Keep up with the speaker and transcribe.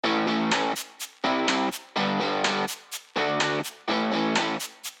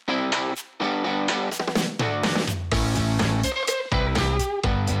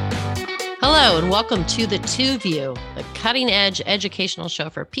Hello, and welcome to The Two View, the cutting-edge educational show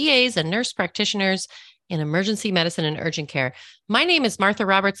for PAs and nurse practitioners in emergency medicine and urgent care. My name is Martha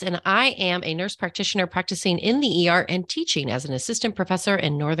Roberts, and I am a nurse practitioner practicing in the ER and teaching as an assistant professor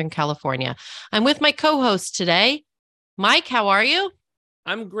in Northern California. I'm with my co-host today. Mike, how are you?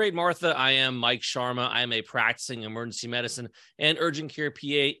 I'm great, Martha. I am Mike Sharma. I am a practicing emergency medicine and urgent care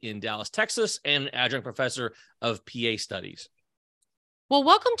PA in Dallas, Texas, and an adjunct professor of PA studies. Well,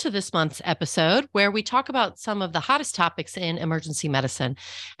 welcome to this month's episode where we talk about some of the hottest topics in emergency medicine.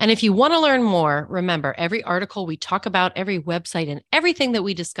 And if you want to learn more, remember every article we talk about, every website, and everything that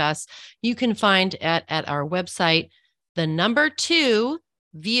we discuss, you can find at our website, the number 2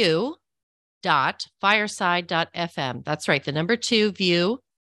 view.fireside.fm. That's right, the number 2 view,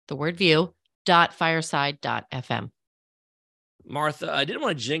 the word view.fireside.fm. Martha, I didn't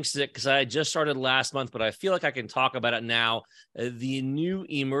want to jinx it because I just started last month, but I feel like I can talk about it now. The new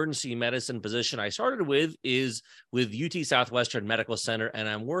emergency medicine position I started with is with UT Southwestern Medical Center, and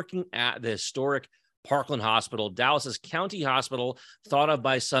I'm working at the historic Parkland Hospital, Dallas's county hospital, thought of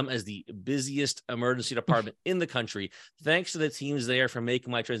by some as the busiest emergency department in the country. Thanks to the teams there for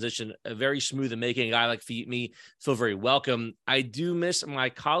making my transition very smooth and making a guy like me feel very welcome. I do miss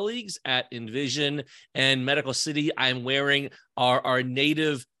my colleagues at Envision and Medical City. I'm wearing our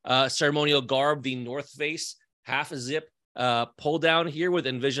native ceremonial garb, the North Face half a zip pull down here with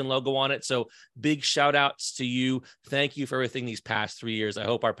Envision logo on it. So big shout outs to you. Thank you for everything these past 3 years. I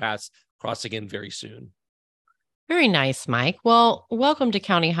hope our paths cross again very soon. Very nice, Mike. Well, welcome to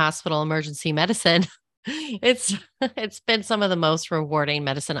County Hospital Emergency Medicine. It's been some of the most rewarding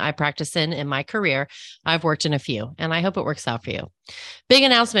medicine I practice in my career. I've worked in a few, and I hope it works out for you. Big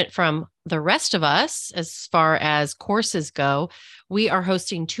announcement from the rest of us as far as courses go. We are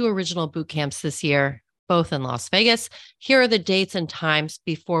hosting 2 original boot camps this year, both in Las Vegas. Here are the dates and times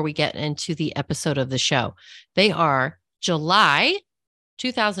before we get into the episode of the show. They are July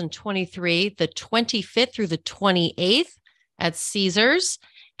 2023, the 25th through the 28th at Caesars.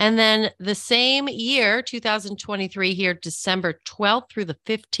 And then the same year, 2023 here, December 12th through the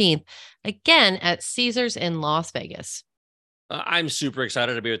 15th, again at Caesars in Las Vegas. I'm super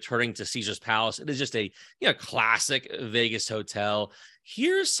excited to be returning to Caesars Palace. It is just a classic Vegas hotel.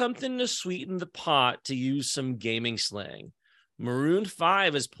 Here's something to sweeten the pot, to use some gaming slang. Maroon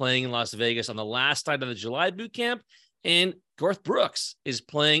 5 is playing in Las Vegas on the last night of the July boot camp, and Garth Brooks is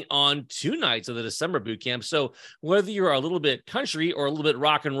playing on 2 nights of the December boot camp. So whether you're a little bit country or a little bit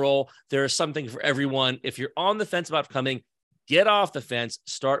rock and roll, there is something for everyone. If you're on the fence about coming, get off the fence,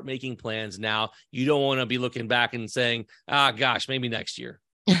 start making plans now. You don't want to be looking back and saying, gosh, maybe next year.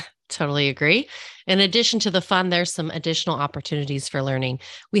 Totally agree. In addition to the fun, there's some additional opportunities for learning.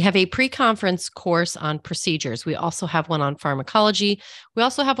 We have a pre-conference course on procedures. We also have one on pharmacology. We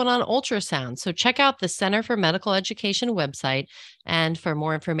also have one on ultrasound. So check out the Center for Medical Education website. And for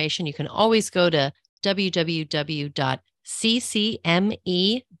more information, you can always go to www.ccme.org.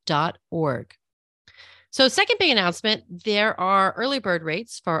 So second big announcement, there are early bird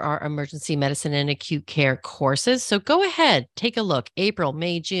rates for our emergency medicine and acute care courses. So go ahead, take a look. April,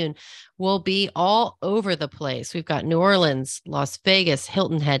 May, June will be all over the place. We've got New Orleans, Las Vegas,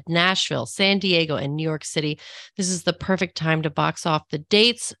 Hilton Head, Nashville, San Diego, and New York City. This is the perfect time to box off the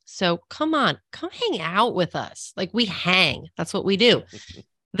dates. So come on, come hang out with us. Like we hang. That's what we do.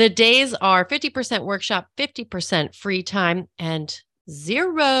 The days are 50% workshop, 50% free time, and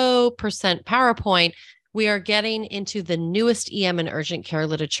 0% PowerPoint. We are getting into the newest EM and urgent care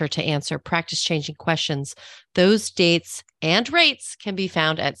literature to answer practice-changing questions. Those dates and rates can be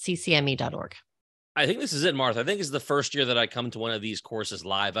found at ccme.org. I think this is it, Martha. I think it's the first year that I come to one of these courses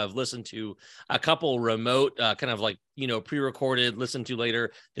live. I've listened to a couple remote, pre-recorded, listened to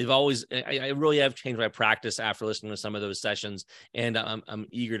later. I really have changed my practice after listening to some of those sessions, and I'm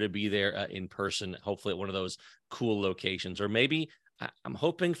eager to be there in person, hopefully at one of those cool locations, or maybe I'm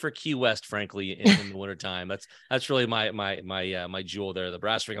hoping for Key West, frankly, in the wintertime. That's really my jewel there, the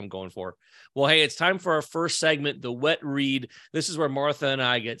brass ring I'm going for. Well, hey, it's time for our first segment, the wet read. This is where Martha and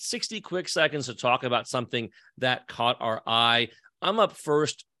I get 60 quick seconds to talk about something that caught our eye. I'm up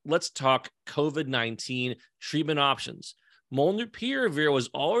first. Let's talk COVID-19 treatment options. Molnupiravir was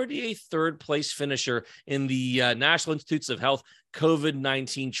already a third-place finisher in the National Institutes of Health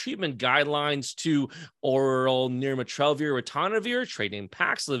COVID-19 treatment guidelines to oral nirmatrelvir ritonavir, trade name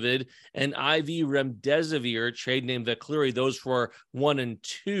Paxlovid, and IV remdesivir, trade name Veklury. Those were 1 and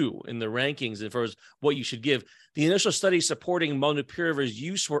 2 in the rankings as far as what you should give. The initial studies supporting molnupiravir's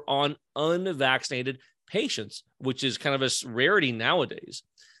use were on unvaccinated patients, which is kind of a rarity nowadays.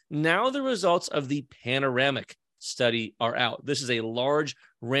 Now the results of the panoramic study are out. This is a large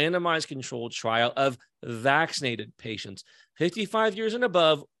randomized controlled trial of vaccinated patients, 55 years and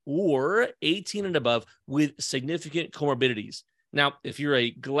above or 18 and above with significant comorbidities. Now, if you're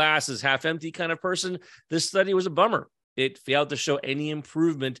a glasses half empty kind of person, this study was a bummer. It failed to show any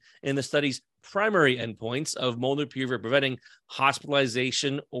improvement in the study's primary endpoints of molnupiravir preventing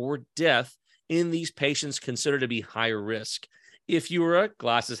hospitalization or death in these patients considered to be higher risk. If you were a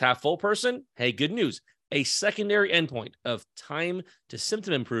glasses half full person, hey, good news. A secondary endpoint of time to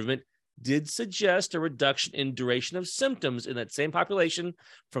symptom improvement did suggest a reduction in duration of symptoms in that same population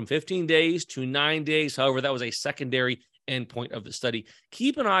from 15 days to 9 days. However, that was a secondary endpoint of the study.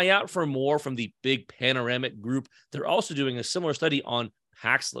 Keep an eye out for more from the big panoramic group. They're also doing a similar study on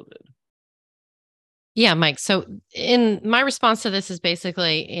Paxlovid. Yeah, Mike. So in my response to this is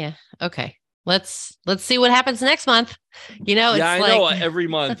basically, yeah, okay. Let's see what happens next month. You know, yeah, it's I know like every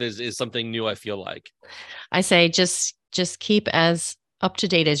month is something new, I feel like. I say just keep as up to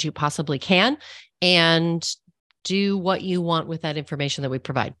date as you possibly can and do what you want with that information that we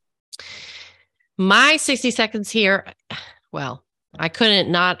provide. My 60 seconds here. Well, I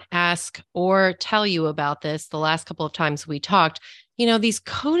couldn't not ask or tell you about this the last couple of times we talked. You know, these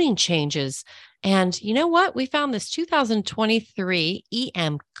coding changes. And you know what? We found this 2023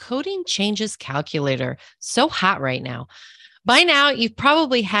 EM coding changes calculator. So hot right now. By now, you've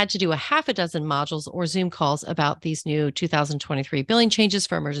probably had to do a half a dozen modules or Zoom calls about these new 2023 billing changes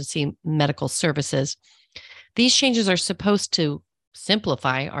for emergency medical services. These changes are supposed to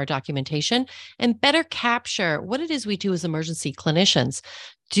simplify our documentation and better capture what it is we do as emergency clinicians.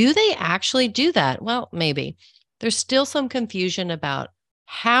 Do they actually do that? Well, maybe. There's still some confusion about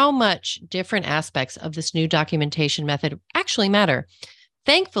how much different aspects of this new documentation method actually matter.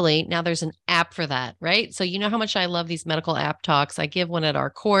 Thankfully, now there's an app for that, right? So you know how much I love these medical app talks. I give one at our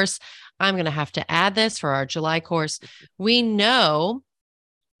course. I'm going to have to add this for our July course. We know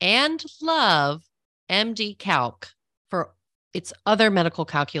and love MD Calc for its other medical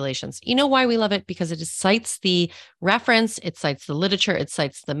calculations. You know why we love it? Because it cites the reference, it cites the literature, it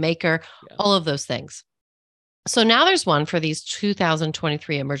cites the maker, all of those things. So now there's one for these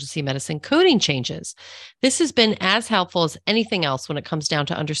 2023 emergency medicine coding changes. This has been as helpful as anything else when it comes down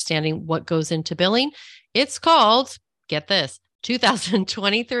to understanding what goes into billing. It's called, get this,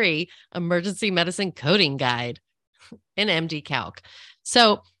 2023 Emergency Medicine Coding Guide in MD Calc.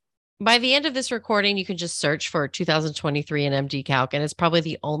 So by the end of this recording, you can just search for 2023 in MD Calc, and it's probably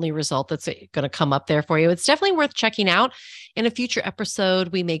the only result that's going to come up there for you. It's definitely worth checking out. In a future episode,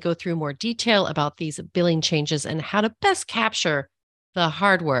 we may go through more detail about these billing changes and how to best capture the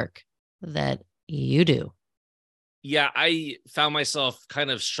hard work that you do. Yeah, I found myself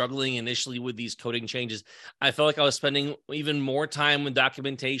kind of struggling initially with these coding changes. I felt like I was spending even more time with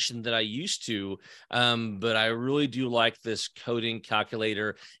documentation than I used to, but I really do like this coding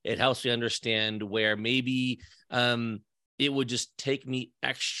calculator. It helps me understand where maybe it would just take me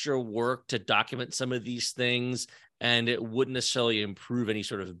extra work to document some of these things, and it wouldn't necessarily improve any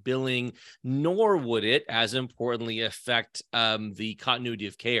sort of billing, nor would it, as importantly, affect the continuity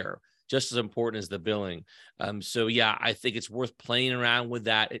of care, just as important as the billing. So yeah, I think it's worth playing around with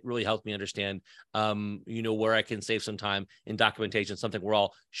that. It really helped me understand, where I can save some time in documentation, something we're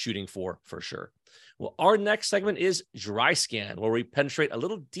all shooting for sure. Well, our next segment is Dry Scan, where we penetrate a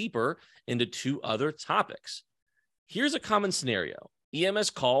little deeper into two other topics. Here's a common scenario.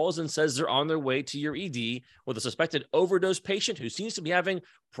 EMS calls and says they're on their way to your ED with a suspected overdose patient who seems to be having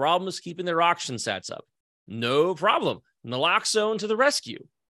problems keeping their oxygen sats up. No problem. Naloxone to the rescue.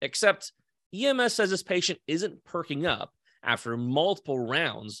 Except EMS says this patient isn't perking up after multiple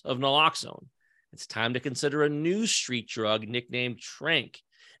rounds of naloxone. It's time to consider a new street drug nicknamed Tranq,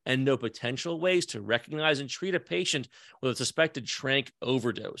 and know potential ways to recognize and treat a patient with a suspected Tranq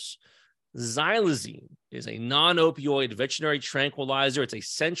overdose. Xylazine is a non-opioid veterinary tranquilizer. It's a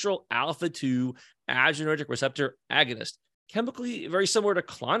central alpha-2 adrenergic receptor agonist, chemically very similar to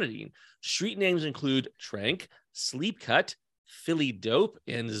clonidine. Street names include Tranq, Sleep Cut, Philly Dope,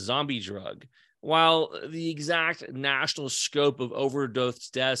 and Zombie Drug. While the exact national scope of overdose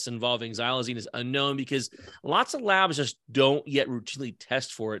deaths involving xylazine is unknown because lots of labs just don't yet routinely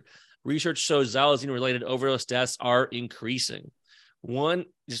test for it, research shows xylazine-related overdose deaths are increasing.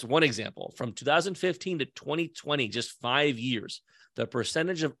 Just one example, from 2015 to 2020, just 5 years, the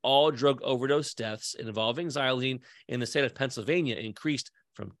percentage of all drug overdose deaths involving xylazine in the state of Pennsylvania increased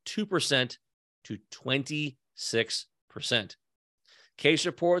from 2% to 26%. Case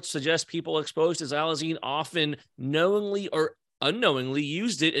reports suggest people exposed to xylazine often knowingly or unknowingly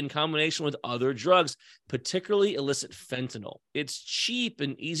used it in combination with other drugs, particularly illicit fentanyl. It's cheap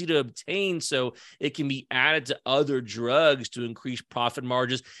and easy to obtain, so it can be added to other drugs to increase profit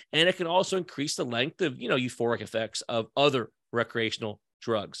margins, and it can also increase the length of, euphoric effects of other recreational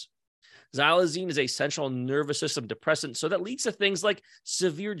drugs. Xylazine is a central nervous system depressant, so that leads to things like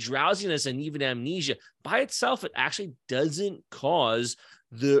severe drowsiness and even amnesia. By itself, it actually doesn't cause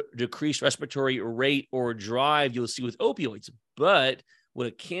the decreased respiratory rate or drive you'll see with opioids. But what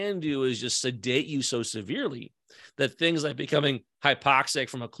it can do is just sedate you so severely that things like becoming hypoxic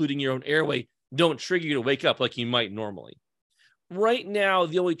from occluding your own airway don't trigger you to wake up like you might normally. Right now,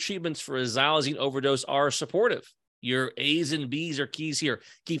 the only treatments for a xylazine overdose are supportive. Your A's and B's are keys here.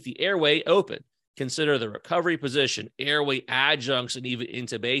 Keep the airway open. Consider the recovery position, airway adjuncts, and even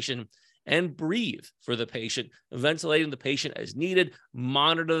intubation, and breathe for the patient, ventilating the patient as needed,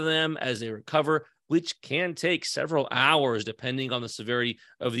 monitor them as they recover, which can take several hours depending on the severity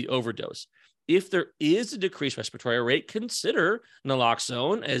of the overdose. If there is a decreased respiratory rate, consider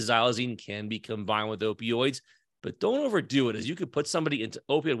naloxone, as xylazine can be combined with opioids, but don't overdo it, as you could put somebody into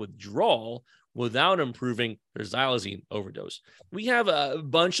opioid withdrawal without improving their xylazine overdose. We have a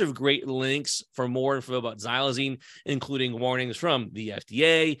bunch of great links for more info about xylazine, including warnings from the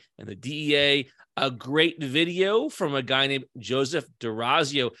FDA and the DEA, a great video from a guy named Joseph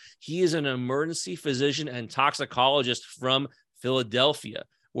DeRazio. He is an emergency physician and toxicologist from Philadelphia,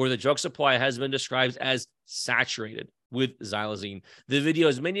 where the drug supply has been described as saturated with xylazine. The video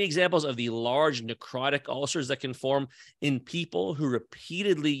has many examples of the large necrotic ulcers that can form in people who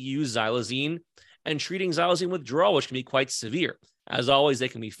repeatedly use xylazine, and treating xylazine withdrawal, which can be quite severe. As always, they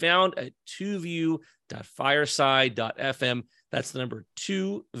can be found at 2view.fireside.fm. That's the number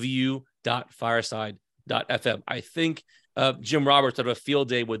 2view.fireside.fm. I think Jim Roberts had a field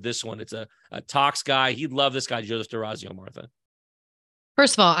day with this one. It's a tox guy. He'd love this guy, Joseph DeRazio, Martha.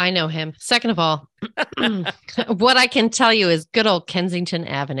 First of all, I know him. Second of all, what I can tell you is good old Kensington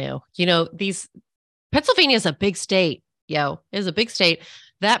Avenue. Pennsylvania is a big state. Is a big state.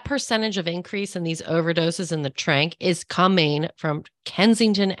 That percentage of increase in these overdoses in the tranq is coming from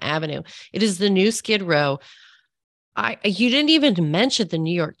Kensington Avenue. It is the new Skid Row. You didn't even mention the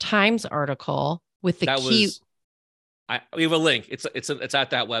New York Times article with the we have a link. It's at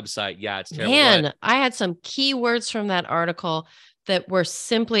that website. Yeah, it's terrible. Man, I had some key words from that article that were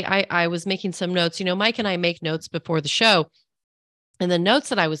simply, I was making some notes. Mike and I make notes before the show. And the notes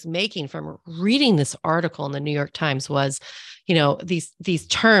that I was making from reading this article in the New York Times was, these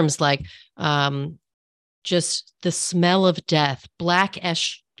terms like just the smell of death, black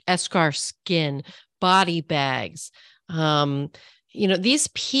eschar skin, body bags. These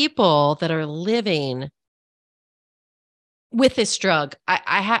people that are living with this drug,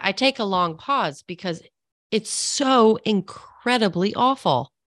 I take a long pause because it's so incredibly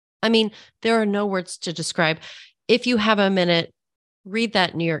awful. I mean, there are no words to describe. If you have a minute, read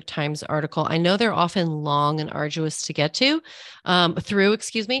that New York Times article. I know they're often long and arduous to get through, but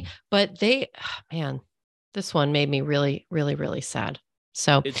this one made me really, really, really sad.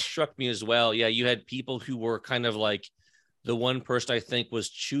 So it struck me as well. Yeah, you had people who were kind of like, the one person I think was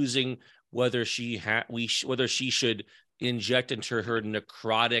choosing whether she should inject into her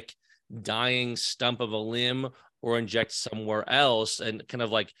necrotic dying stump of a limb or inject somewhere else, and kind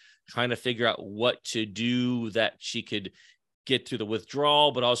of like trying to figure out what to do that she could get through the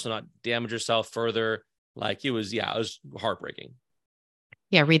withdrawal, but also not damage herself further. Like it was heartbreaking.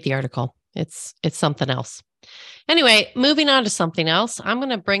 Yeah. Read the article. It's something else. Anyway, moving on to something else, I'm going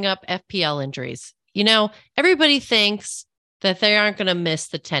to bring up FPL injuries. Everybody thinks that they aren't going to miss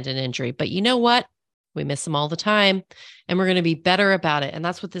the tendon injury, but you know what? We miss them all the time, and we're going to be better about it. And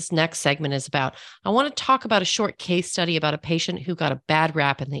that's what this next segment is about. I want to talk about a short case study about a patient who got a bad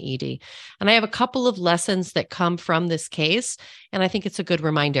rap in the ED. And I have a couple of lessons that come from this case, and I think it's a good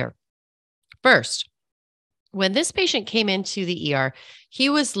reminder. First, when this patient came into the ER, he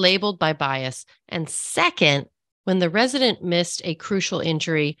was labeled by bias. And second, when the resident missed a crucial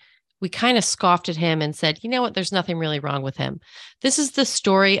injury, we kind of scoffed at him and said, you know what, there's nothing really wrong with him. This is the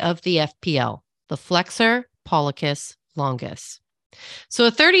story of the FPL. The flexor pollicis longus. So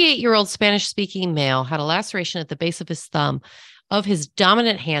a 38-year-old Spanish-speaking male had a laceration at the base of his thumb of his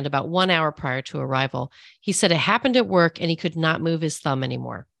dominant hand about 1 hour prior to arrival. He said it happened at work and he could not move his thumb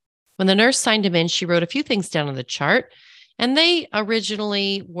anymore. When the nurse signed him in, she wrote a few things down on the chart, and they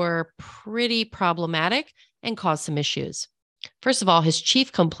originally were pretty problematic and caused some issues. First of all, his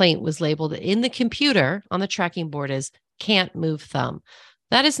chief complaint was labeled in the computer on the tracking board as can't move thumb.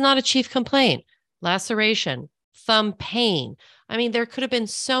 That is not a chief complaint. Laceration, thumb pain. I mean, there could have been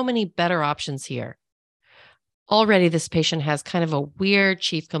so many better options here. Already, this patient has kind of a weird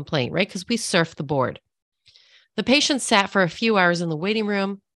chief complaint, right? Because we surf the board. The patient sat for a few hours in the waiting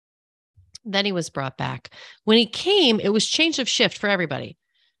room. Then he was brought back. When he came, it was change of shift for everybody.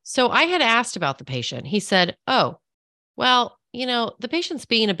 So I had asked about the patient. He said, "Oh, well, the patient's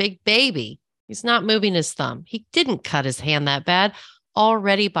being a big baby. He's not moving his thumb. He didn't cut his hand that bad.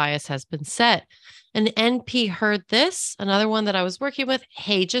 Already bias has been set." An NP heard this, another one that I was working with.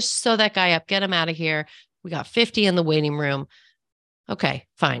 "Hey, just sew that guy up, get him out of here. We got 50 in the waiting room." Okay,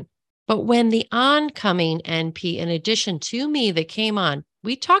 fine. But when the oncoming NP, in addition to me that came on,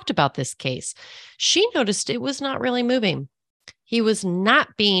 we talked about this case. She noticed it was not really moving. He was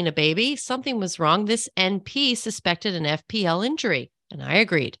not being a baby. Something was wrong. This NP suspected an FPL injury, and I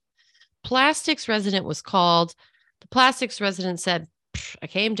agreed. Plastics resident was called. The plastics resident said, "I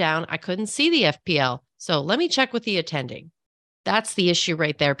came down. I couldn't see the FPL. So let me check with the attending." That's the issue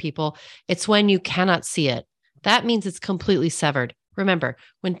right there, people. It's when you cannot see it. That means it's completely severed. Remember,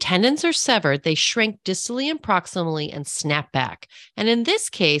 when tendons are severed, they shrink distally and proximally and snap back. And in this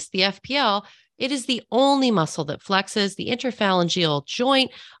case, the FPL, it is the only muscle that flexes the interphalangeal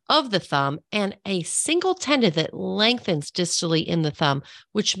joint of the thumb and a single tendon that lengthens distally in the thumb,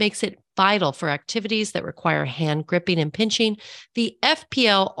 which makes it vital for activities that require hand gripping and pinching. The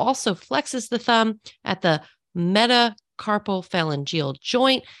FPL also flexes the thumb at the metacarpophalangeal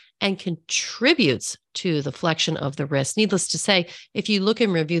joint and contributes to the flexion of the wrist. Needless to say, if you look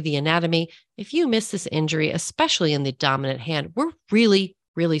and review the anatomy, if you miss this injury, especially in the dominant hand, we're really,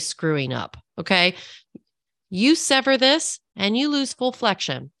 really screwing up, okay? You sever this and you lose full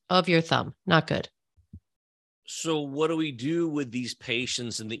flexion of your thumb. Not good. So what do we do with these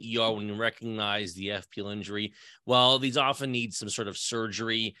patients in the ER when you recognize the FPL injury? Well, these often need some sort of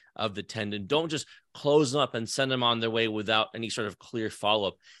surgery of the tendon. Don't just close them up and send them on their way without any sort of clear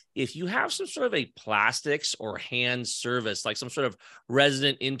follow-up. If you have some sort of a plastics or hand service, like some sort of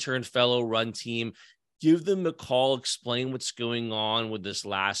resident intern fellow run team, give them a call, explain what's going on with this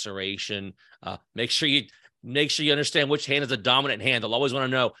laceration. Make sure you understand which hand is a dominant hand. They'll always want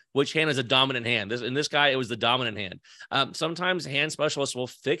to know which hand is a dominant hand. In this guy, it was the dominant hand. Sometimes hand specialists will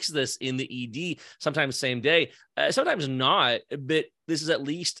fix this in the ED, sometimes same day, sometimes not. But this is at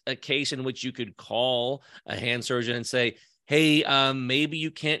least a case in which you could call a hand surgeon and say, "Hey, maybe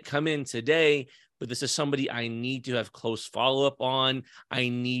you can't come in today, but this is somebody I need to have close follow-up on. I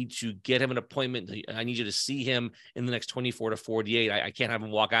need to get him an appointment. I need you to see him in the next 24 to 48. I can't have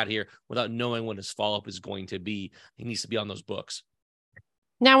him walk out here without knowing what his follow-up is going to be. He needs to be on those books."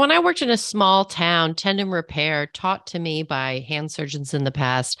 Now, when I worked in a small town, tendon repair taught to me by hand surgeons in the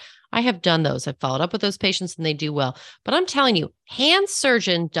past, I have done those. I've followed up with those patients and they do well. But I'm telling you, hand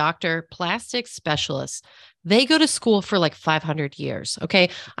surgeon, doctor, plastic specialists, they go to school for like 500 years. Okay.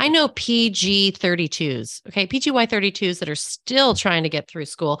 I know PG 32s, okay, PGY 32s that are still trying to get through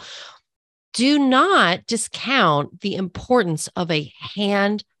school. Do not discount the importance of a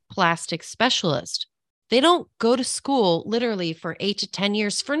hand plastic specialist. They don't go to school literally for 8 to 10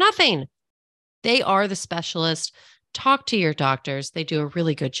 years for nothing. They are the specialist. Talk to your doctors. They do a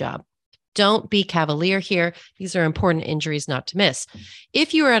really good job. Don't be cavalier here. These are important injuries not to miss.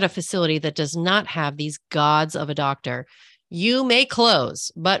 If you are at a facility that does not have these gods of a doctor, you may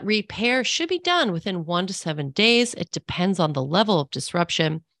close, but repair should be done within 1 to 7 days. It depends on the level of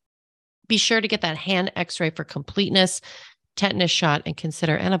disruption. Be sure to get that hand x-ray for completeness, tetanus shot, and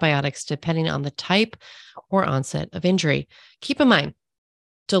consider antibiotics depending on the type or onset of injury. Keep in mind,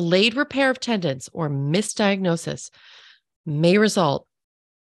 delayed repair of tendons or misdiagnosis may result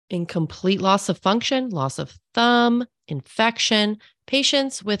in complete loss of function, loss of thumb, infection.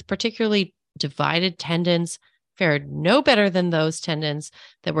 Patients with particularly divided tendons fared no better than those tendons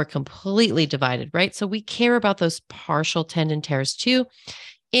that were completely divided, right? So we care about those partial tendon tears too.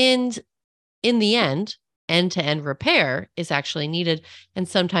 And in the end-to-end repair is actually needed, and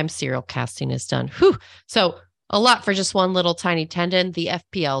sometimes serial casting is done. Whew. So a lot for just one little tiny tendon. The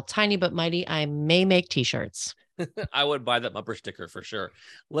FPL, tiny but mighty. I may make t-shirts. I would buy that bumper sticker for sure.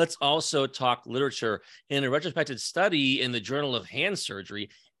 Let's also talk literature. In a retrospective study in the Journal of Hand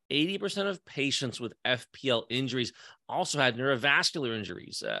Surgery, 80% of patients with FPL injuries also had neurovascular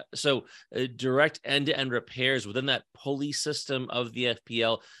injuries. Direct end-to-end repairs within that pulley system of the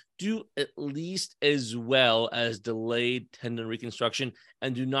FPL do at least as well as delayed tendon reconstruction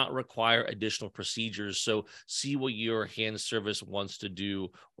and do not require additional procedures. So see what your hand service wants to do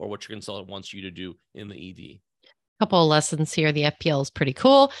or what your consultant wants you to do in the ED. Couple of lessons here. The FPL is pretty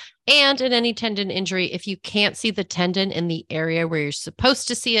cool. And in any tendon injury, if you can't see the tendon in the area where you're supposed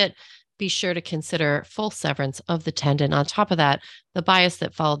to see it, be sure to consider full severance of the tendon. On top of that, the bias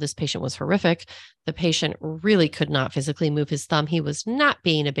that followed this patient was horrific. The patient really could not physically move his thumb. He was not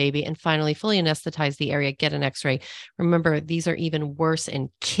being a baby. And finally, fully anesthetize the area, get an x-ray. Remember, these are even worse in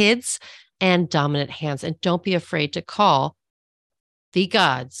kids and dominant hands. And don't be afraid to call the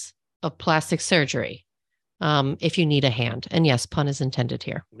gods of plastic surgery if you need a hand. And yes, pun is intended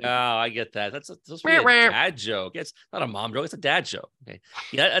here. No, I get that. That's supposed to be a dad joke. It's not a mom joke. It's a dad joke. Okay.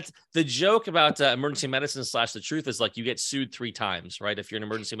 Yeah, that's the joke about emergency medicine / the truth is like you get sued 3 times, right? If you're in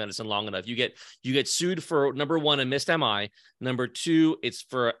emergency medicine long enough, you get sued for number 1, a missed MI. Number 2, it's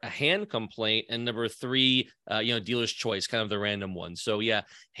for a hand complaint, and number 3, dealer's choice, kind of the random one. So yeah,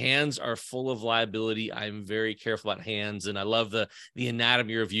 hands are full of liability. I'm very careful about hands, and I love the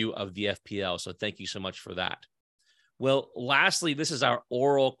anatomy review of the FPL. So thank you so much for that. Well, lastly, this is our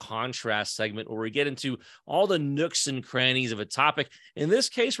oral contrast segment where we get into all the nooks and crannies of a topic. In this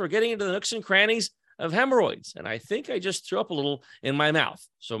case, we're getting into the nooks and crannies of hemorrhoids. And I think I just threw up a little in my mouth.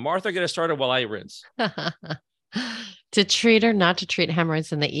 So Martha, get us started while I rinse. To treat or not to treat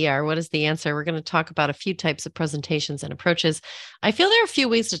hemorrhoids in the ER, what is the answer? We're going to talk about a few types of presentations and approaches. I feel there are a few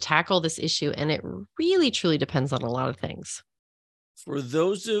ways to tackle this issue, and it really, truly depends on a lot of things. For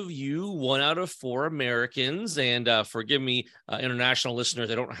those of you 1 out of 4 Americans, and forgive me, international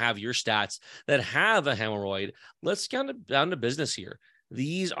listeners, I don't have your stats, that have a hemorrhoid, let's get down to business here.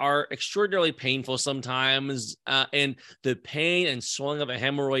 These are extraordinarily painful sometimes, and the pain and swelling of a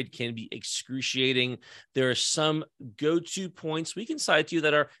hemorrhoid can be excruciating. There are some go-to points we can cite to you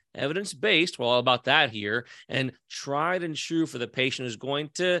that are evidence-based. We're all about that here, and tried and true for the patient who's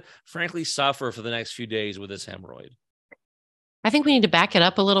going to, frankly, suffer for the next few days with this hemorrhoid. I think we need to back it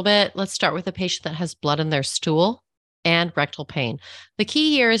up a little bit. Let's start with a patient that has blood in their stool and rectal pain. The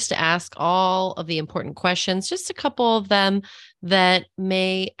key here is to ask all of the important questions, just a couple of them that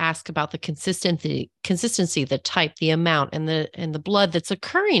may ask about the consistency, the type, the amount, and the blood that's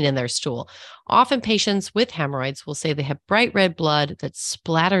occurring in their stool. Often patients with hemorrhoids will say they have bright red blood that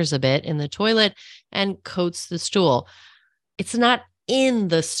splatters a bit in the toilet and coats the stool. It's not in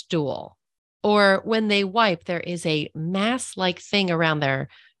the stool. Or when they wipe, there is a mass-like thing around their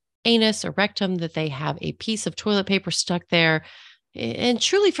anus or rectum that they have a piece of toilet paper stuck there. And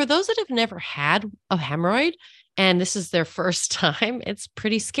truly, for those that have never had a hemorrhoid, and this is their first time, it's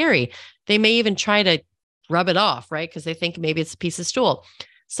pretty scary. They may even try to rub it off, right? Because they think maybe it's a piece of stool.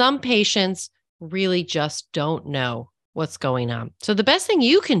 Some patients really just don't know what's going on. So the best thing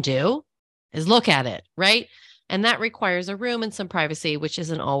you can do is look at it, right? And that requires a room and some privacy, which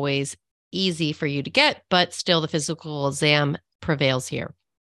isn't always easy for you to get, but still the physical exam prevails here.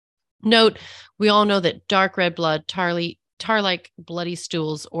 Note, we all know that dark red blood, tar-like bloody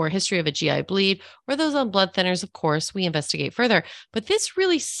stools, or history of a GI bleed, or those on blood thinners, of course, we investigate further. But this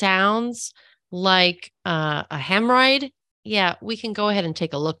really sounds like a hemorrhoid. Yeah, we can go ahead and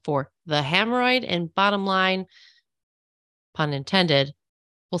take a look for the hemorrhoid, and bottom line, pun intended,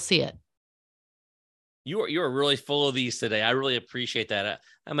 we'll see it. You are really full of these today. I really appreciate that.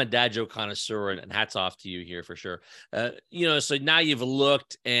 I'm a dad joke connoisseur, and hats off to you here for sure. So now you've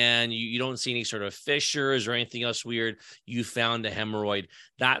looked and you don't see any sort of fissures or anything else weird. You found a hemorrhoid.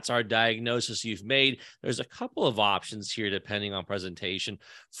 That's our diagnosis you've made. There's a couple of options here depending on presentation.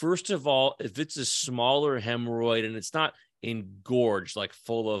 First of all, if it's a smaller hemorrhoid and it's not engorged, like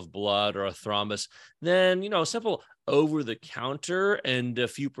full of blood or a thrombus, then, simple over-the-counter and a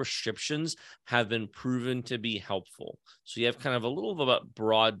few prescriptions have been proven to be helpful. So you have kind of a little bit of a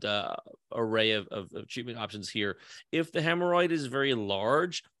broad array of treatment options here. If the hemorrhoid is very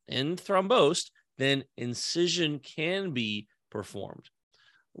large and thrombosed, then incision can be performed.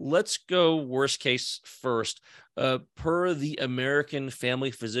 Let's go worst case first. Per the American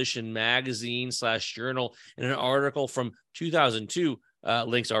Family Physician magazine / journal, in an article from 2002,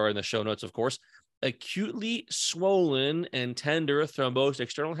 links are in the show notes, of course, acutely swollen and tender thrombosed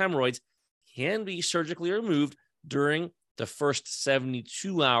external hemorrhoids can be surgically removed during the first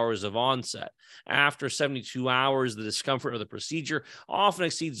 72 hours of onset. After 72 hours, the discomfort of the procedure often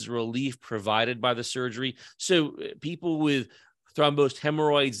exceeds the relief provided by the surgery. So people with thrombosed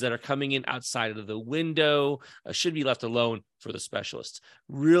hemorrhoids that are coming in outside of the window should be left alone for the specialists.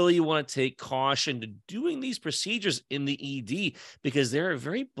 Really want to take caution to doing these procedures in the ED because they're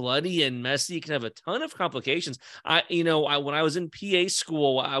very bloody and messy. You can have a ton of complications. When I was in PA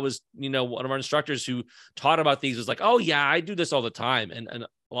school, I was, one of our instructors who taught about these was like, oh yeah, I do this all the time. And a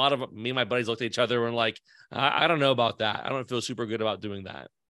lot of me and my buddies looked at each other and like, I don't know about that. I don't feel super good about doing that.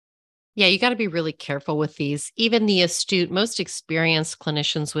 Yeah, you got to be really careful with these. Even the astute, most experienced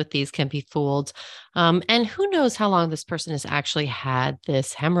clinicians with these can be fooled. And who knows how long this person has actually had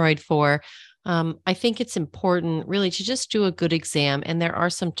this hemorrhoid for. I think it's important really to just do a good exam. And there are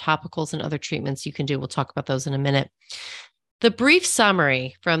some topicals and other treatments you can do. We'll talk about those in a minute. The brief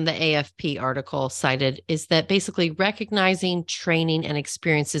summary from the AFP article cited is that basically recognizing training and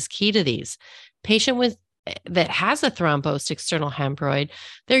experience is key to these. Patient with that has a thrombosed external hemorrhoid,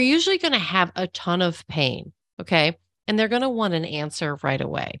 they're usually going to have a ton of pain, okay? And they're going to want an answer right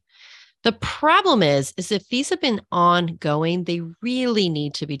away. The problem is if these have been ongoing, they really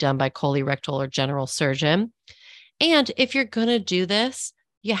need to be done by colorectal or general surgeon. And if you're going to do this,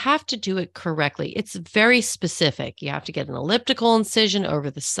 you have to do it correctly. It's very specific. You have to get an elliptical incision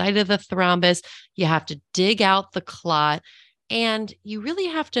over the site of the thrombus. You have to dig out the clot. And you really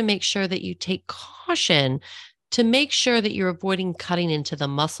have to make sure that you take caution to make sure that you're avoiding cutting into the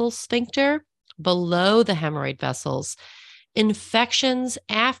muscle sphincter below the hemorrhoid vessels. Infections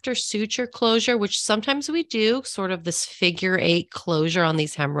after suture closure, which sometimes we do, sort of this figure 8 closure on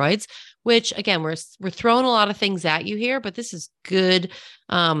these hemorrhoids, which again, we're throwing a lot of things at you here, but this is good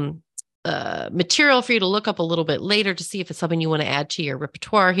material for you to look up a little bit later to see if it's something you want to add to your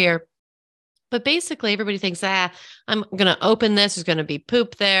repertoire here. But basically, everybody thinks, I'm going to open this. There's going to be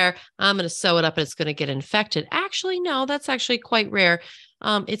poop there. I'm going to sew it up and it's going to get infected. Actually, no, that's actually quite rare.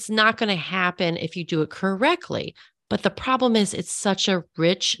 It's not going to happen if you do it correctly. But the problem is it's such a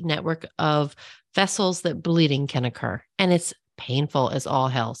rich network of vessels that bleeding can occur, and it's painful as all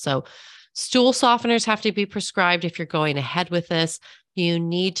hell. So stool softeners have to be prescribed if you're going ahead with this. You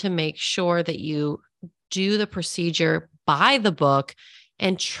need to make sure that you do the procedure by the book,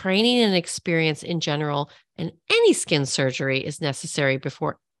 and training and experience in general and any skin surgery is necessary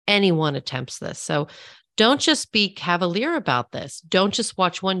before anyone attempts this. So don't just be cavalier about this. Don't just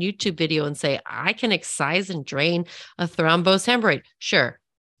watch one YouTube video and say, I can excise and drain a thrombosed hemorrhoid. Sure.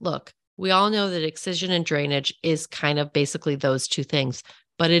 Look, we all know that excision and drainage is kind of basically those two things,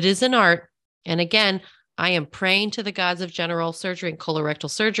 but it is an art. And again, I am praying to the gods of general surgery and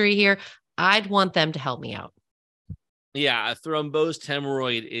colorectal surgery here. I'd want them to help me out. Yeah, a thrombosed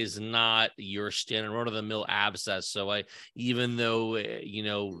hemorrhoid is not your standard run-of-the-mill abscess. So even though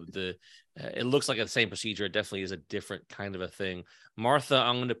it looks like the same procedure, it definitely is a different kind of a thing. Martha,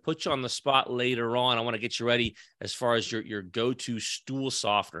 I'm going to put you on the spot later on. I want to get you ready as far as your go-to stool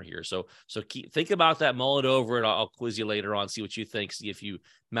softener here. So think about that, mull it over, and I'll quiz you later on, see what you think, see if you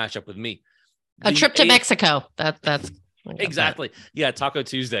match up with me. A trip to Mexico. That's exactly. Yeah, Taco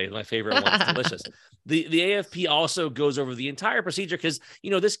Tuesday, my favorite one. It's delicious. The AFP also goes over the entire procedure because,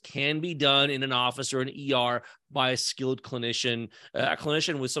 this can be done in an office or an ER by a skilled clinician. A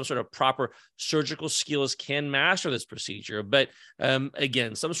clinician with some sort of proper surgical skills can master this procedure. But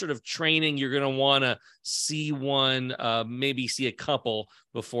again, some sort of training, you're going to want to see one, maybe see a couple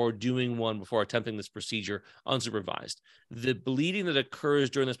before attempting this procedure unsupervised. The bleeding that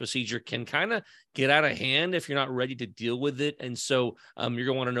occurs during this procedure can kind of get out of hand if you're not ready to deal with it. And so you're going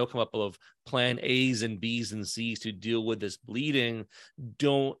to want to know a couple of plan A's and B's and C's to deal with this bleeding.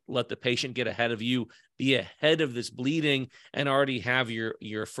 Don't let the patient get ahead of you. Be ahead of this bleeding and already have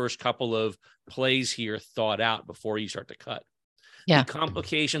your first couple of plays here thought out before you start to cut. Yeah. The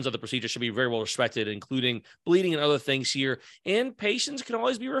complications of the procedure should be very well respected, including bleeding and other things here. And patients can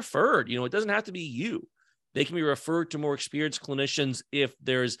always be referred. It doesn't have to be you. They can be referred to more experienced clinicians if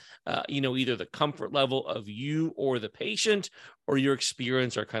there's, either the comfort level of you or the patient or your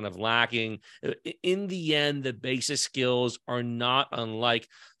experience are kind of lacking. In the end, the basic skills are not unlike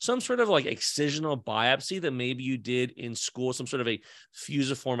some sort of like excisional biopsy that maybe you did in school, some sort of a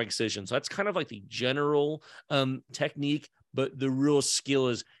fusiform excision. So that's kind of like the general technique, but the real skill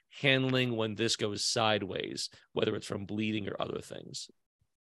is handling when this goes sideways, whether it's from bleeding or other things.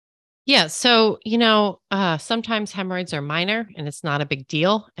 Yeah. So, sometimes hemorrhoids are minor and it's not a big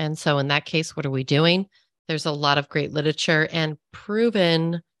deal. And so in that case, what are we doing? There's a lot of great literature and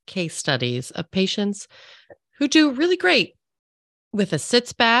proven case studies of patients who do really great with a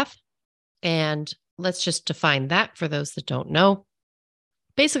sitz bath. And let's just define that for those that don't know.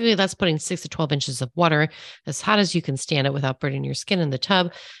 Basically, that's putting 6 to 12 inches of water as hot as you can stand it without burning your skin in the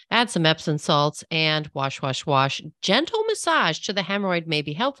tub. Add some Epsom salts and wash, wash, wash. Gentle massage to the hemorrhoid may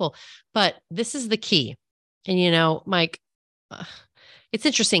be helpful, but this is the key. And, Mike, it's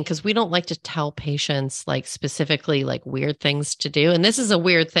interesting because we don't like to tell patients like specifically like weird things to do. And this is a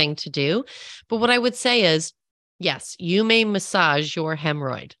weird thing to do. But what I would say is, yes, you may massage your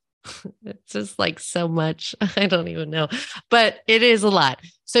hemorrhoid. It's just like so much. I don't even know, but it is a lot.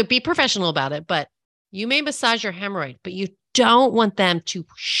 So be professional about it. But you may massage your hemorrhoid, but you don't want them to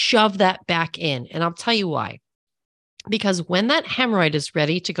shove that back in. And I'll tell you why. Because when that hemorrhoid is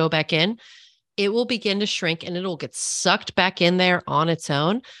ready to go back in, it will begin to shrink and it'll get sucked back in there on its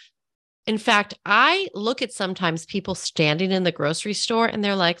own. In fact, I look at sometimes people standing in the grocery store and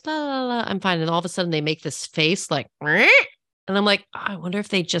they're like, la, la, la, I'm fine. And all of a sudden they make this face like, "Meh." And I'm like, I wonder if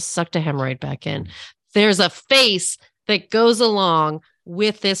they just sucked a hemorrhoid back in. There's a face that goes along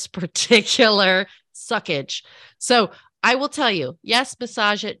with this particular suckage. So I will tell you, yes,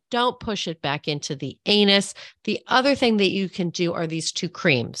 massage it. Don't push it back into the anus. The other thing that you can do are these two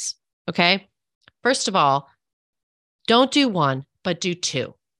creams. Okay. First of all, don't do one, but do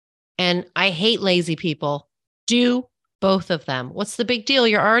two. And I hate lazy people. Do both of them. What's the big deal?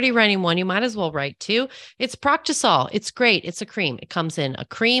 You're already writing one. You might as well write two. It's Proctisol. It's great. It's a cream. It comes in a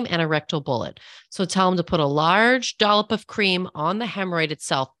cream and a rectal bullet. So tell them to put a large dollop of cream on the hemorrhoid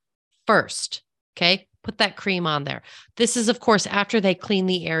itself first. Okay. Put that cream on there. This is, of course, after they clean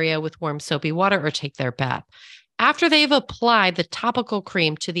the area with warm soapy water or take their bath. After they've applied the topical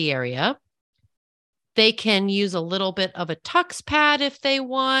cream to the area, they can use a little bit of a Tux pad if they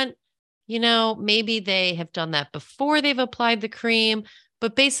want. Maybe they have done that before they've applied the cream,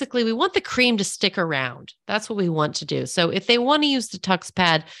 but basically we want the cream to stick around. That's what we want to do. So if they want to use the Tux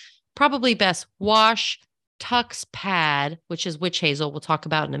pad, probably best wash, Tux pad, which is witch hazel, we'll talk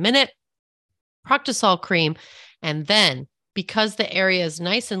about in a minute, Proctisol cream, and then because the area is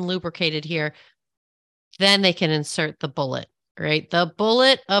nice and lubricated here, then they can insert the bullet. Right? The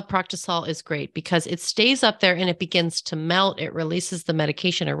bullet of Proctisol is great because it stays up there and it begins to melt. It releases the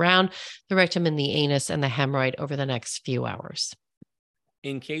medication around the rectum and the anus and the hemorrhoid over the next few hours.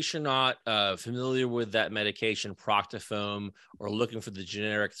 In case you're not familiar with that medication, Proctofoam, or looking for the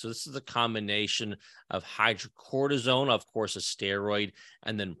generic, so this is a combination of hydrocortisone, of course, a steroid,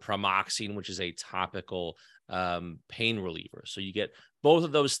 and then Pramoxine, which is a topical pain reliever. So you get both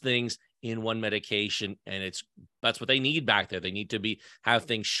of those things in one medication, and that's what they need back there. They need to have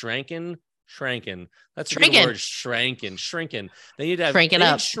things shrinking. That's a good word. Shrinking. They need to have Shrink it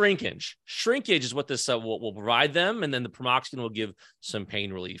up. shrinkage. Shrinkage is what this will provide them, and then the Pramoxine will give some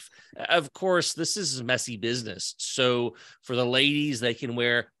pain relief. Of course, this is messy business. So for the ladies, they can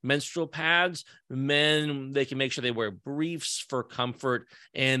wear menstrual pads. Men, they can make sure they wear briefs for comfort,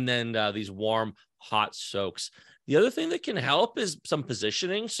 and then these warm, hot soaks. The other thing that can help is some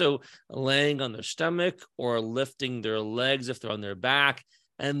positioning. So laying on their stomach or lifting their legs if they're on their back,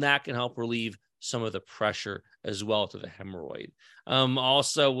 and that can help relieve some of the pressure as well to the hemorrhoid.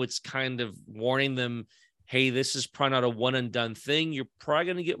 Also, it's kind of warning them, hey, this is probably not a one and done thing. You're probably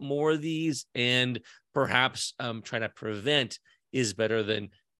going to get more of these, and perhaps trying to prevent is better than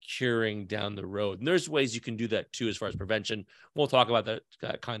curing down the road. And there's ways you can do that too as far as prevention. We'll talk about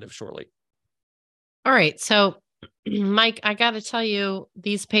that kind of shortly. All right. So Mike, I got to tell you,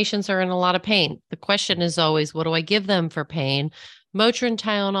 these patients are in a lot of pain. The question is always, what do I give them for pain? Motrin,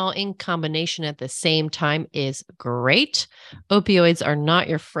 Tylenol in combination at the same time is great. Opioids are not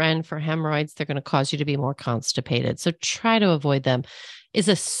your friend for hemorrhoids. They're going to cause you to be more constipated. So try to avoid them. Is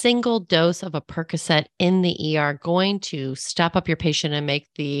a single dose of a Percocet in the ER going to stop up your patient and make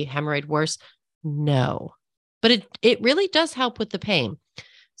the hemorrhoid worse? No, but it really does help with the pain.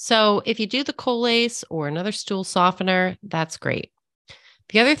 So if you do the Colace or another stool softener, that's great.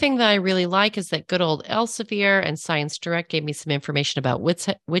 The other thing that I really like is that good old Elsevier and Science Direct gave me some information about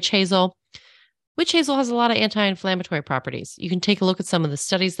witch hazel. Witch hazel has a lot of anti-inflammatory properties. You can take a look at some of the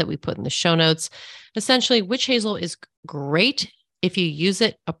studies that we put in the show notes. Essentially, witch hazel is great if you use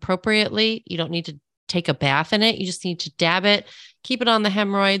it appropriately. You don't need to take a bath in it. You just need to dab it, keep it on the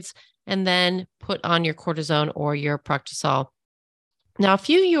hemorrhoids, and then put on your cortisone or your Proctisol. Now, a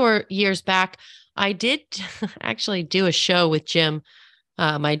few years back, I did actually do a show with Jim,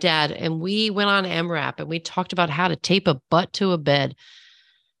 my dad, and we went on MRAP and we talked about how to tape a butt to a bed.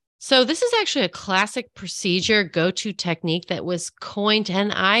 So this is actually a classic procedure, go-to technique that was coined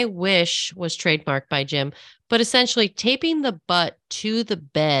and I wish was trademarked by Jim, but essentially taping the butt to the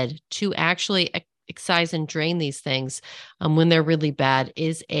bed to actually excise and drain these things when they're really bad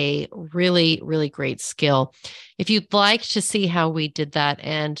is a really, really great skill. If you'd like to see how we did that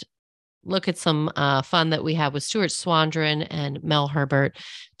and look at some fun that we have with Stuart Swandren and Mel Herbert,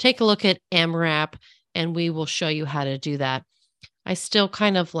 take a look at MRAP and we will show you how to do that. I still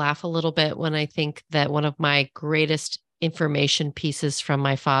kind of laugh a little bit when I think that one of my greatest information pieces from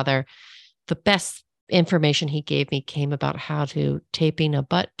my father, the best information he gave me came about how to taping a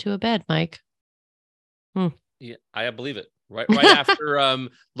butt to a bed, Mike. Yeah, I believe it. Right after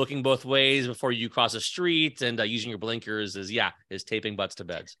looking both ways before you cross the street and using your blinkers is taping butts to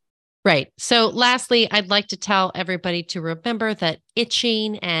beds. Right. So lastly, I'd like to tell everybody to remember that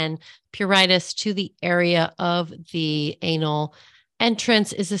itching and pruritus to the area of the anal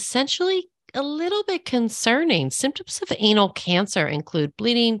entrance is essentially a little bit concerning. Symptoms of anal cancer include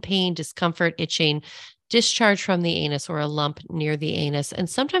bleeding, pain, discomfort, itching, discharge from the anus, or a lump near the anus. And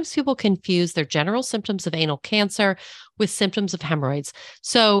sometimes people confuse their general symptoms of anal cancer with symptoms of hemorrhoids.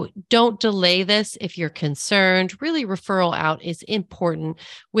 So don't delay this if you're concerned. Really, referral out is important.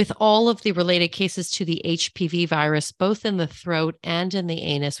 With all of the related cases to the HPV virus, both in the throat and in the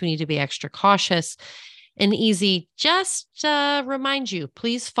anus, we need to be extra cautious. And easy, just remind you,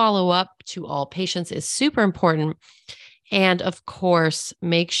 please follow up to all patients is super important. And of course,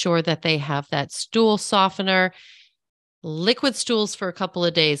 make sure that they have that stool softener, liquid stools for a couple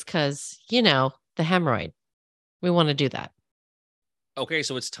of days, because, the hemorrhoid, we want to do that. Okay,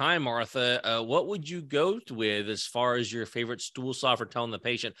 so it's time, Martha. What would you go with as far as your favorite stool softener telling the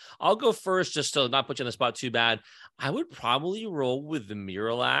patient? I'll go first just to not put you on the spot too bad. I would probably roll with the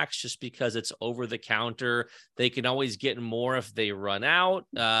Miralax just because it's over the counter. They can always get more if they run out.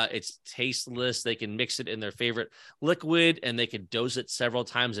 It's tasteless. They can mix it in their favorite liquid and they can dose it several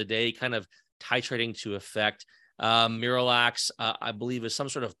times a day, kind of titrating to effect. Miralax, I believe, is some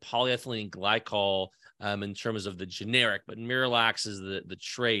sort of polyethylene glycol in terms of the generic, but Miralax is the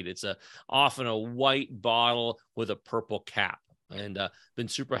trade. It's often a white bottle with a purple cap, and been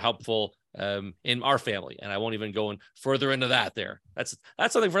super helpful in our family. And I won't even go further into that there. That's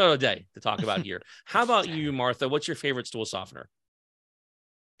something for another day to talk about here. How about you, Martha? What's your favorite stool softener?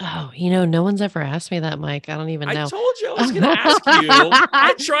 Oh, no one's ever asked me that, Mike. I don't even know. I told you I was going to ask you.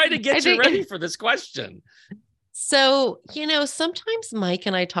 I tried to get you think... ready for this question. So, sometimes Mike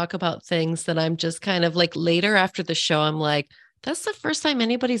and I talk about things that I'm just kind of like later after the show, I'm like, that's the first time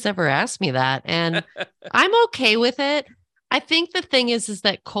anybody's ever asked me that. And I'm okay with it. I think the thing is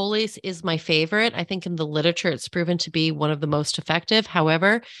that Colase is my favorite. I think in the literature, it's proven to be one of the most effective.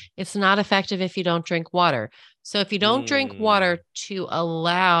 However, it's not effective if you don't drink water. So if you don't drink water to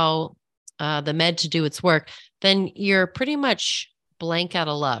allow the med to do its work, then you're pretty much blank out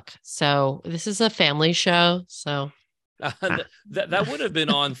of luck. So this is a family show. So that would have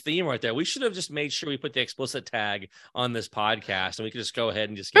been on theme right there. We should have just made sure we put the explicit tag on this podcast, and we could just go ahead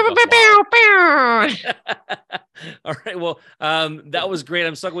and just keep all right. Well, that was great.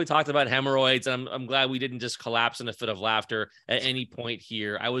 I'm so glad we talked about hemorrhoids. I'm glad we didn't just collapse in a fit of laughter at any point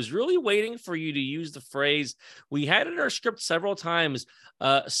here. I was really waiting for you to use the phrase we had in our script several times,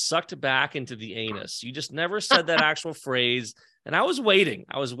 sucked back into the anus. You just never said that actual phrase. And I was waiting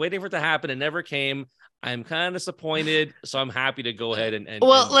for it to happen. It never came. I'm kind of disappointed. So I'm happy to go ahead and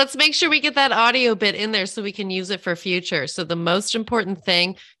let's make sure we get that audio bit in there so we can use it for future. So the most important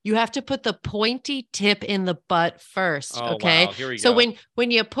thing, you have to put the pointy tip in the butt first. Oh, okay. Wow. Here we so go.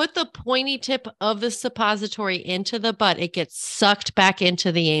 when you put the pointy tip of the suppository into the butt, it gets sucked back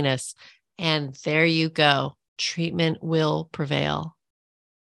into the anus. And there you go. Treatment will prevail.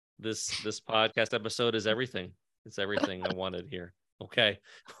 This podcast episode is everything. It's everything I wanted here. Okay.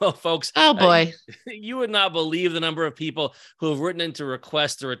 Well, folks. Oh, boy. You would not believe the number of people who have written in to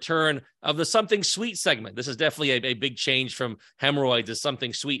request the return of the Something Sweet segment. This is definitely a big change from hemorrhoids to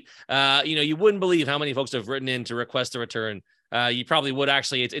Something Sweet. You wouldn't believe how many folks have written in to request a return. You probably would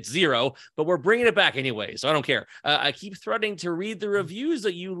actually. It's zero, but we're bringing it back anyway. So I don't care. I keep threatening to read the reviews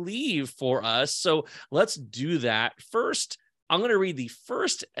that you leave for us. So let's do that. First, I'm going to read the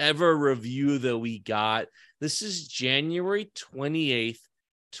first ever review that we got. This is January 28th,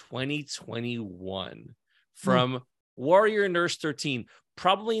 2021 from Warrior Nurse 13.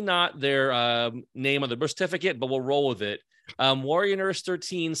 Probably not their name on the birth certificate, but we'll roll with it. Warrior Nurse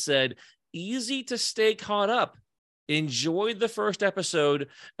 13 said, easy to stay caught up. Enjoyed the first episode.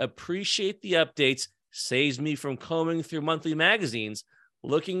 Appreciate the updates. Saves me from combing through monthly magazines.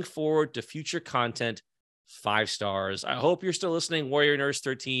 Looking forward to future content. 5 stars. I hope you're still listening, Warrior Nurse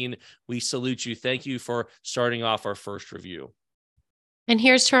 13. We salute you. Thank you for starting off our first review. And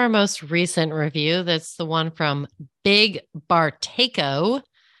here's to our most recent review. That's the one from Big Bartaco.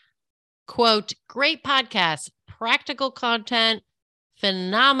 Quote, great podcast, practical content,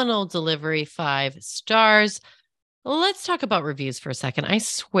 phenomenal delivery, 5 stars. Let's talk about reviews for a second. I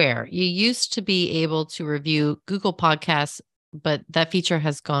swear, you used to be able to review Google Podcasts, but that feature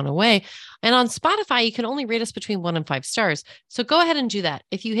has gone away. And on Spotify, you can only rate us between 1 and 5 stars. So go ahead and do that.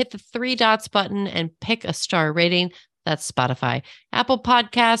 If you hit the 3 dots button and pick a star rating, that's Spotify. Apple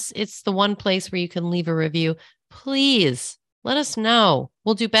Podcasts, it's the one place where you can leave a review. Please let us know.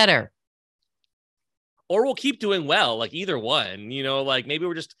 We'll do better. or we'll keep doing well. Like either one, like maybe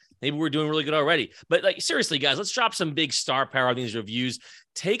we're doing really good already. But like, seriously, guys, let's drop some big star power on these reviews.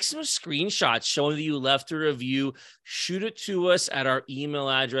 Take some screenshots showing that you left a review. Shoot it to us at our email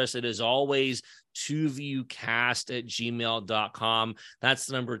address. It is always 2viewcast@gmail.com. That's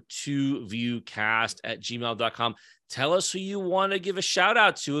the number 2viewcast@gmail.com. Tell us who you want to give a shout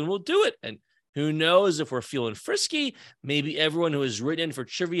out to, and we'll do it. And who knows, if we're feeling frisky, maybe everyone who has written in for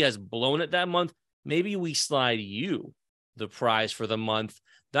trivia has blown it that month. Maybe we slide you the prize for the month.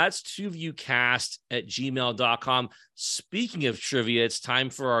 That's 2viewcast@gmail.com. Speaking of trivia, it's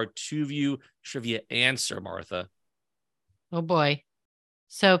time for our 2View trivia answer, Martha. Oh, boy.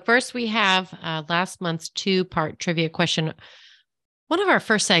 So first we have last month's 2-part trivia question. One of our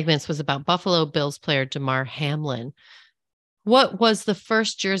first segments was about Buffalo Bills player Damar Hamlin. What was the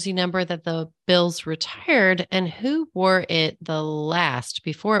first jersey number that the Bills retired, and who wore it the last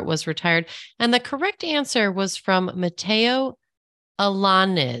before it was retired? And the correct answer was from Mateo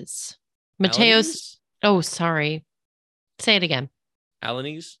Alanis. Mateo's. Oh, sorry. Say it again.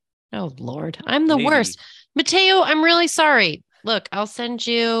 Alanis? Oh, Lord. I'm the worst. Mateo, I'm really sorry. Look, I'll send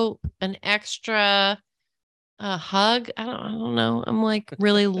you an extra hug. I don't know. I'm like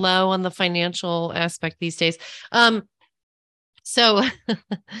really low on the financial aspect these days. So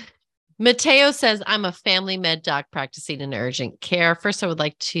Mateo says, I'm a family med doc practicing in urgent care. First, I would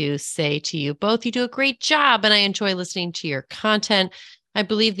like to say to you both, you do a great job and I enjoy listening to your content. I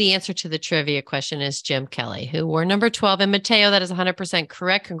believe the answer to the trivia question is Jim Kelly, who wore number 12. And Mateo, that is 100%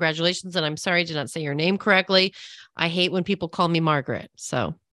 correct. Congratulations. And I'm sorry I did not say your name correctly. I hate when people call me Margaret.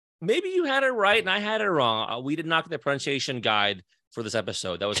 So maybe you had it right and I had it wrong. We did not get the pronunciation guide for this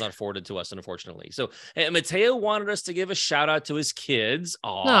episode. That was not forwarded to us, unfortunately. So Mateo wanted us to give a shout out to his kids.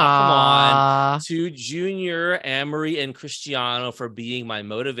 Come on. To Junior, Amory, and Cristiano for being my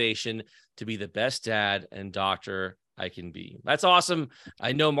motivation to be the best dad and doctor I can be. That's awesome.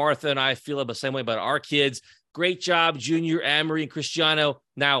 I know Martha and I feel the same way about our kids. Great job, Junior, Amory, and Cristiano.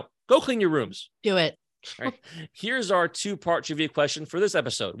 Now go clean your rooms. Do it. All right. Here's our 2-part trivia question for this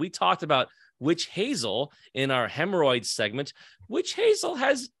episode. We talked about Witch Hazel in our hemorrhoids segment. Witch Hazel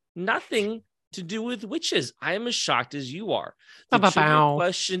has nothing to do with witches. I am as shocked as you are. The trivia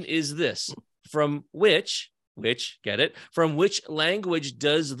question is this: from which, get it? From which language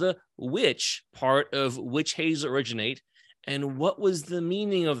does the witch part of Witch Hazel originate? And what was the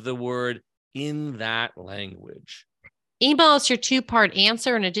meaning of the word in that language? Email us your 2-part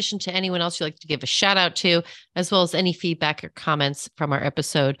answer in addition to anyone else you'd like to give a shout out to, as well as any feedback or comments from our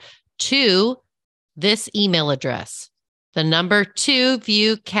episode to this email address, the number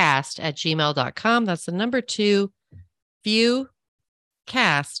 2viewcast@gmail.com. That's the number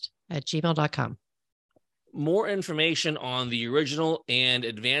 2viewcast@gmail.com. More information on the original and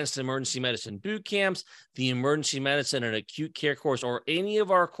advanced emergency medicine boot camps, the emergency medicine and acute care course, or any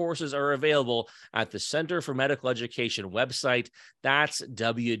of our courses are available at the Center for Medical Education website. That's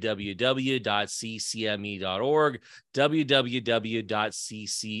www.ccme.org,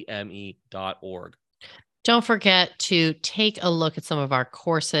 www.ccme.org. Don't forget to take a look at some of our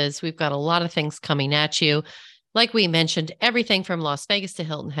courses. We've got a lot of things coming at you. Like we mentioned, everything from Las Vegas to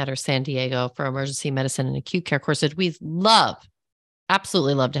Hilton Head or San Diego for emergency medicine and acute care courses. We'd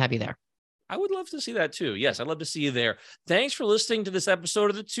absolutely love to have you there. I would love to see that too. Yes, I'd love to see you there. Thanks for listening to this episode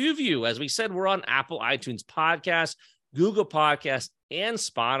of the 2View. As we said, we're on Apple iTunes Podcasts, Google Podcasts, and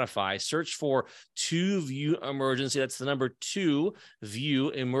Spotify. Search for 2View Emergency. That's the number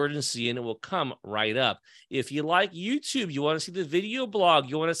 2View Emergency, and it will come right up. If you like YouTube, you want to see the video blog,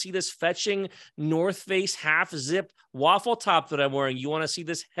 you want to see this fetching North Face half zip waffle top that I'm wearing, you want to see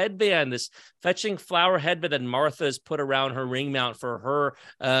this headband, this fetching flower headband that Martha has put around her ring mount for her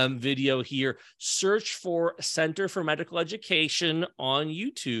video here, search for Center for Medical Education on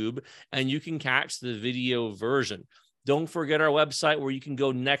YouTube, and you can catch the video version. Don't forget our website where you can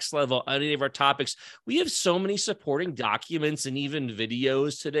go next level on any of our topics. We have so many supporting documents and even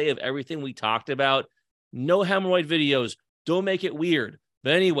videos today of everything we talked about. No hemorrhoid videos. Don't make it weird.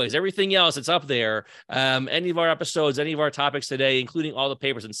 But anyways, everything else, it's up there. Any of our episodes, any of our topics today, including all the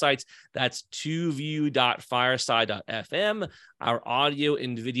papers and sites, that's 2view.fireside.fm. Our audio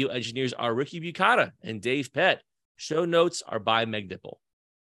and video engineers are Ricky Bucata and Dave Pett. Show notes are by Meg Dipple.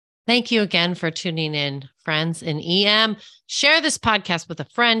 Thank you again for tuning in, friends in EM. Share this podcast with a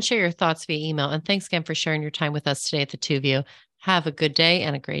friend. Share your thoughts via email. And thanks again for sharing your time with us today at the 2View. Have a good day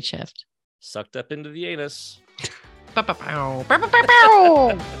and a great shift. Sucked up into the anus. Bow, bow, bow. Bow, bow, bow,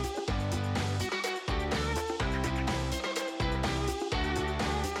 bow.